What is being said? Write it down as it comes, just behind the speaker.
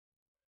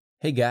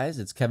Hey guys,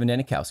 it's Kevin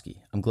Danikowski.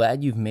 I'm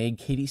glad you've made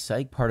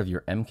KDpsych part of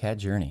your MCAT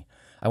journey.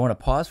 I want to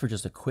pause for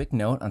just a quick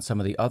note on some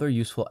of the other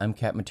useful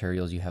MCAT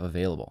materials you have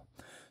available.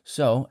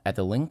 So, at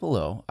the link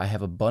below, I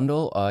have a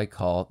bundle I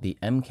call the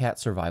MCAT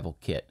Survival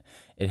Kit.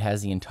 It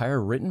has the entire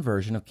written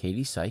version of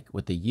KDpsych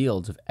with the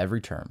yields of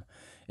every term.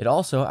 It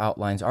also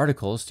outlines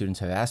articles students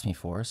have asked me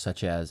for,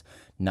 such as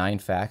 9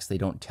 facts they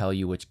don't tell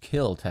you which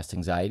kill test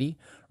anxiety,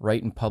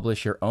 write and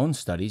publish your own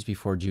studies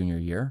before junior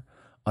year,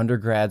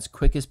 Undergrad's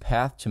quickest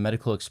path to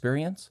medical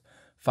experience,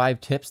 5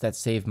 tips that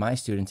saved my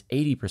students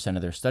 80%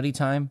 of their study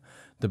time,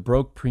 the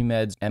Broke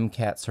Pre-Med's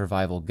MCAT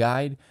Survival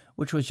Guide,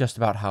 which was just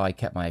about how I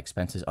kept my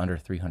expenses under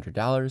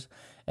 $300,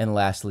 and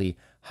lastly,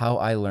 how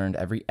I learned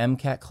every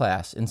MCAT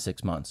class in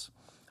 6 months.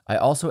 I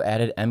also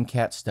added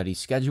MCAT study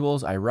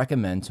schedules I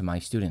recommend to my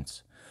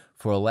students.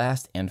 For a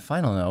last and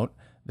final note,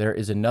 there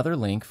is another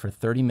link for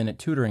 30-minute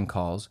tutoring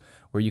calls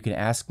where you can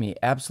ask me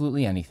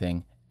absolutely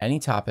anything, any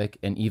topic,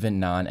 and even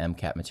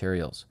non-MCAT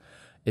materials.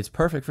 It's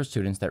perfect for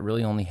students that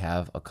really only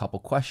have a couple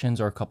questions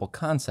or a couple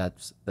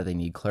concepts that they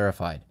need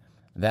clarified.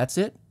 That's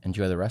it.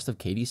 Enjoy the rest of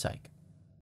KDpsych.